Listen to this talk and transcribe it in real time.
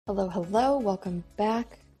Hello, hello, welcome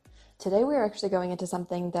back. Today we are actually going into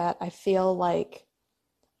something that I feel like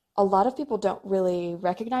a lot of people don't really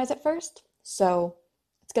recognize at first, so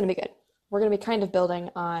it's going to be good. We're going to be kind of building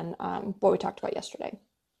on what we talked about yesterday.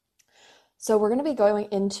 So we're going to be going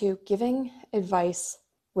into giving advice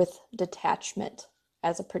with detachment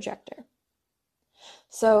as a projector.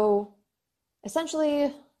 So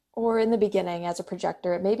essentially, or in the beginning as a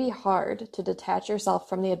projector, it may be hard to detach yourself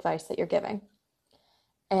from the advice that you're giving.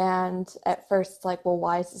 And at first, it's like, well,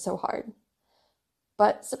 why is it so hard?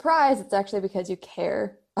 But surprise, it's actually because you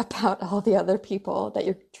care about all the other people that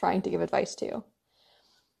you're trying to give advice to.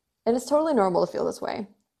 And it's totally normal to feel this way.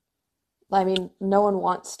 I mean, no one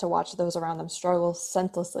wants to watch those around them struggle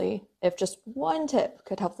senselessly if just one tip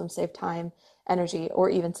could help them save time, energy, or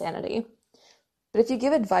even sanity. But if you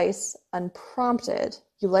give advice unprompted,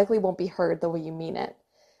 you likely won't be heard the way you mean it.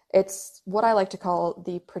 It's what I like to call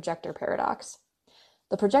the projector paradox.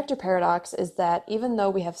 The projector paradox is that even though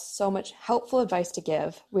we have so much helpful advice to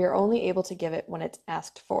give, we are only able to give it when it's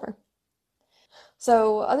asked for.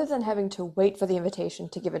 So, other than having to wait for the invitation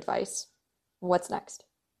to give advice, what's next?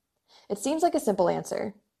 It seems like a simple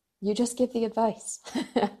answer. You just give the advice.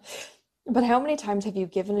 But how many times have you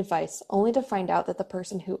given advice only to find out that the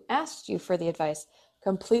person who asked you for the advice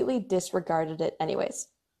completely disregarded it anyways?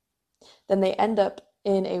 Then they end up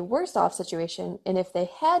in a worse off situation, and if they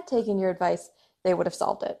had taken your advice, they would have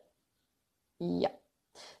solved it. Yeah.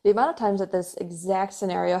 The amount of times that this exact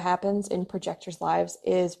scenario happens in projectors' lives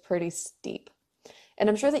is pretty steep. And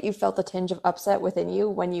I'm sure that you felt a tinge of upset within you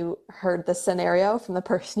when you heard this scenario from the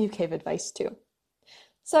person you gave advice to.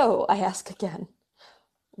 So I ask again,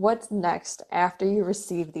 what's next after you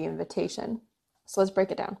receive the invitation? So let's break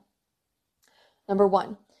it down. Number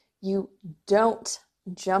one, you don't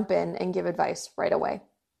jump in and give advice right away.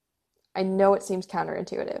 I know it seems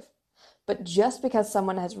counterintuitive. But just because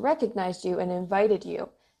someone has recognized you and invited you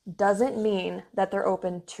doesn't mean that they're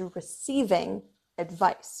open to receiving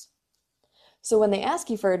advice. So when they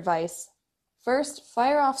ask you for advice, first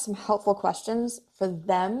fire off some helpful questions for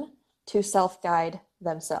them to self-guide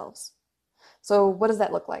themselves. So what does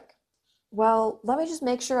that look like? Well, let me just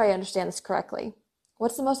make sure I understand this correctly.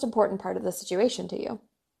 What's the most important part of the situation to you?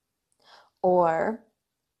 Or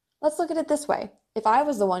let's look at it this way. If I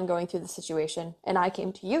was the one going through the situation and I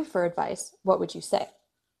came to you for advice, what would you say?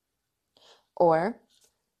 Or,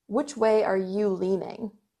 which way are you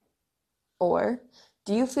leaning? Or,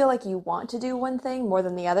 do you feel like you want to do one thing more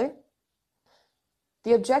than the other?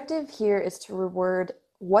 The objective here is to reword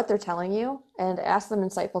what they're telling you and ask them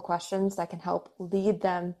insightful questions that can help lead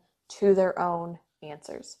them to their own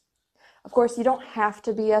answers. Of course, you don't have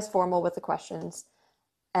to be as formal with the questions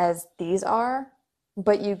as these are,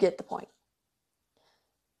 but you get the point.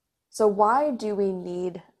 So why do we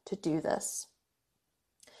need to do this?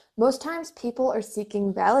 Most times people are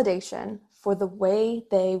seeking validation for the way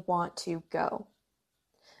they want to go.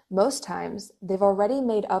 Most times they've already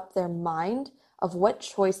made up their mind of what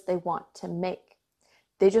choice they want to make.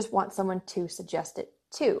 They just want someone to suggest it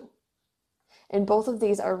to. And both of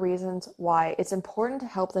these are reasons why it's important to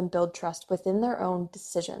help them build trust within their own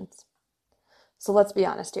decisions. So let's be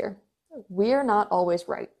honest here. We're not always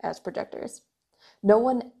right as projectors. No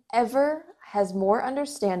one ever has more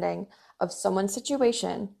understanding of someone's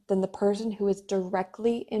situation than the person who is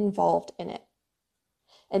directly involved in it.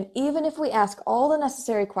 And even if we ask all the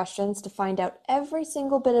necessary questions to find out every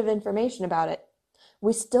single bit of information about it,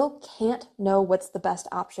 we still can't know what's the best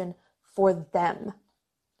option for them.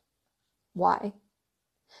 Why?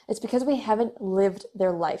 It's because we haven't lived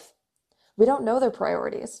their life. We don't know their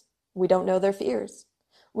priorities. We don't know their fears.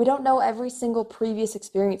 We don't know every single previous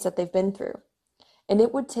experience that they've been through. And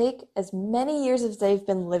it would take as many years as they've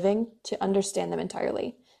been living to understand them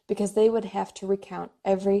entirely, because they would have to recount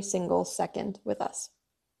every single second with us.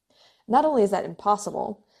 Not only is that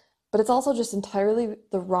impossible, but it's also just entirely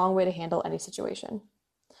the wrong way to handle any situation.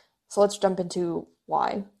 So let's jump into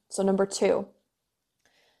why. So number two,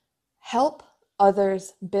 help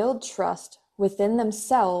others build trust within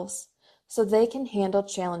themselves so they can handle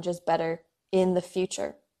challenges better in the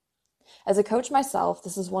future. As a coach myself,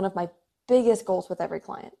 this is one of my biggest goals with every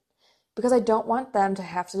client, because I don't want them to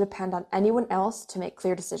have to depend on anyone else to make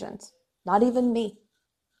clear decisions, not even me.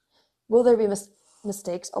 Will there be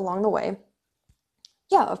mistakes along the way?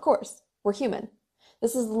 Yeah, of course. We're human.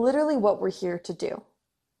 This is literally what we're here to do.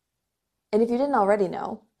 And if you didn't already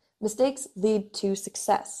know, mistakes lead to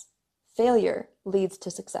success. Failure leads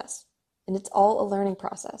to success. And it's all a learning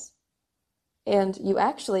process. And you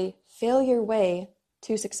actually fail your way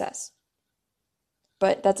to success.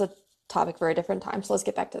 But that's a topic for a different time, so let's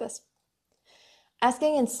get back to this.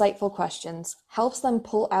 Asking insightful questions helps them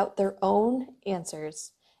pull out their own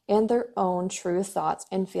answers and their own true thoughts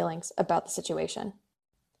and feelings about the situation.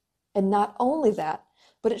 And not only that,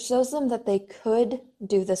 but it shows them that they could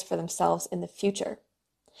do this for themselves in the future.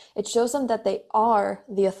 It shows them that they are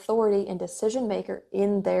the authority and decision maker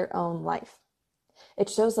in their own life. It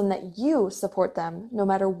shows them that you support them no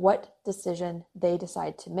matter what decision they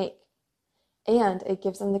decide to make. And it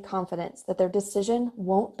gives them the confidence that their decision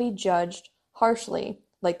won't be judged harshly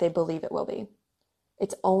like they believe it will be.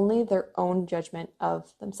 It's only their own judgment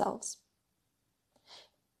of themselves.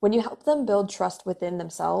 When you help them build trust within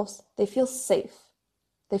themselves, they feel safe,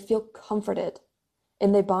 they feel comforted,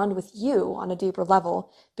 and they bond with you on a deeper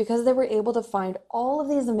level because they were able to find all of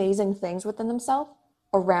these amazing things within themselves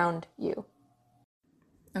around you.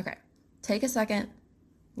 Okay, take a second,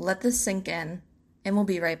 let this sink in, and we'll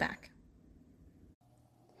be right back.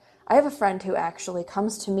 I have a friend who actually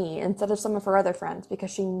comes to me instead of some of her other friends because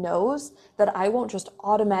she knows that I won't just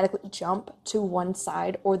automatically jump to one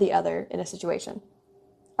side or the other in a situation.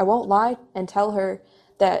 I won't lie and tell her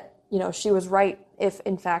that, she was right if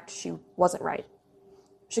in fact she wasn't right.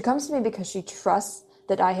 She comes to me because she trusts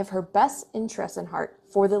that I have her best interests in heart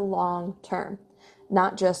for the long term,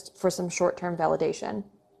 not just for some short-term validation.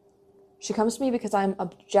 She comes to me because I'm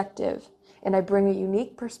objective and I bring a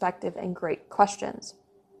unique perspective and great questions.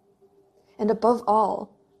 And above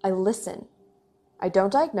all, I listen. I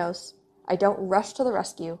don't diagnose. I don't rush to the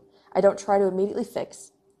rescue. I don't try to immediately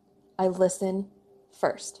fix. I listen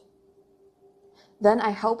first. Then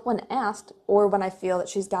I help when asked or when I feel that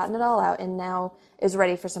she's gotten it all out and now is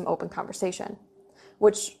ready for some open conversation,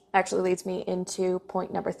 which actually leads me into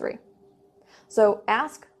point number 3. So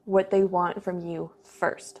ask what they want from you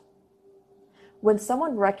first. When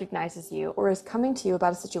someone recognizes you or is coming to you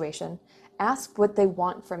about a situation, ask what they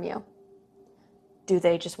want from you. Do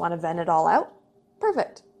they just want to vent it all out?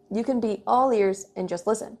 Perfect. You can be all ears and just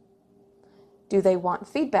listen. Do they want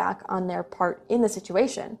feedback on their part in the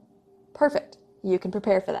situation? Perfect. You can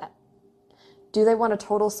prepare for that. Do they want a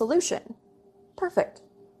total solution? Perfect.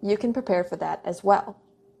 You can prepare for that as well.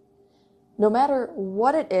 No matter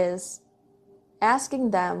what it is,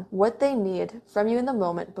 asking them what they need from you in the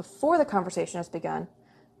moment before the conversation has begun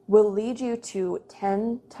will lead you to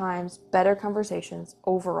 10 times better conversations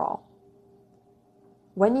overall.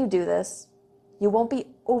 When you do this, you won't be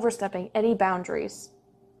overstepping any boundaries.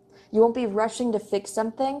 You won't be rushing to fix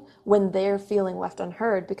something when they're feeling left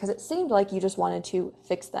unheard because it seemed like you just wanted to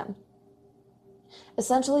fix them.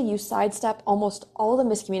 Essentially, you sidestep almost all the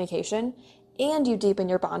miscommunication and you deepen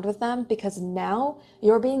your bond with them because now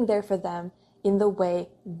you're being there for them in the way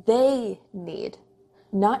they need,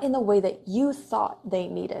 not in the way that you thought they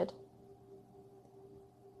needed.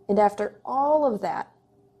 And after all of that,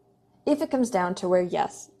 if it comes down to where,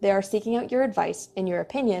 yes, they are seeking out your advice and your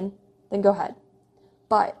opinion, then go ahead.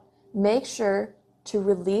 But make sure to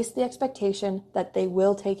release the expectation that they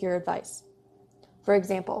will take your advice. For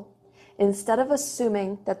example, instead of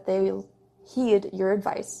assuming that they'll heed your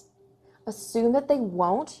advice, assume that they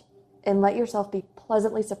won't and let yourself be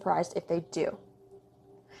pleasantly surprised if they do.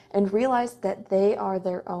 And realize that they are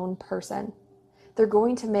their own person. They're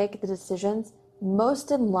going to make the decisions most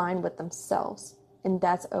in line with themselves. And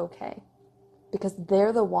that's okay, because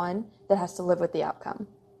they're the one that has to live with the outcome.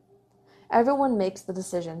 Everyone makes the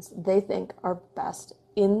decisions they think are best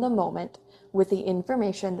in the moment with the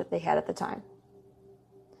information that they had at the time.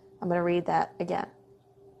 I'm going to read that again.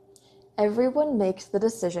 Everyone makes the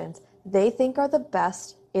decisions they think are the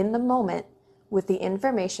best in the moment with the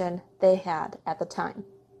information they had at the time.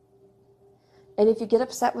 And if you get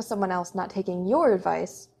upset with someone else not taking your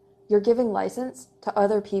advice, you're giving license to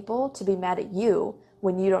other people to be mad at you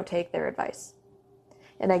when you don't take their advice.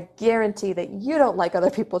 And I guarantee that you don't like other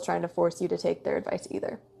people trying to force you to take their advice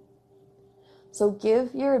either. So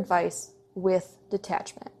give your advice with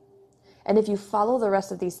detachment. And if you follow the rest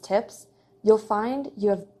of these tips, you'll find you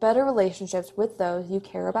have better relationships with those you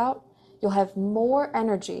care about. You'll have more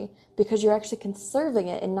energy because you're actually conserving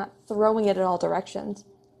it and not throwing it in all directions.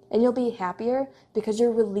 And you'll be happier because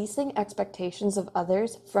you're releasing expectations of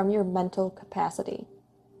others from your mental capacity,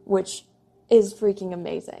 which is freaking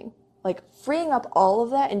amazing. Like freeing up all of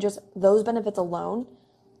that and just those benefits alone,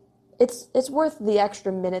 it's worth the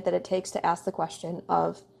extra minute that it takes to ask the question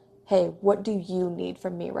of, hey, what do you need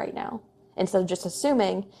from me right now? Instead of just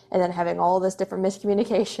assuming and then having all this different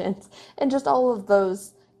miscommunications and just all of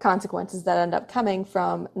those consequences that end up coming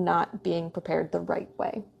from not being prepared the right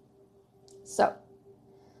way. So,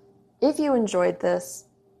 if you enjoyed this,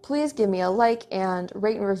 please give me a like and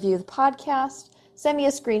rate and review the podcast send me a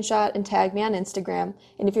screenshot and tag me on Instagram.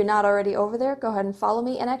 And if you're not already over there, go ahead and follow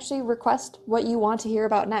me and actually request what you want to hear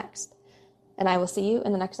about next. And I will see you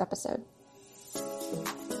in the next episode.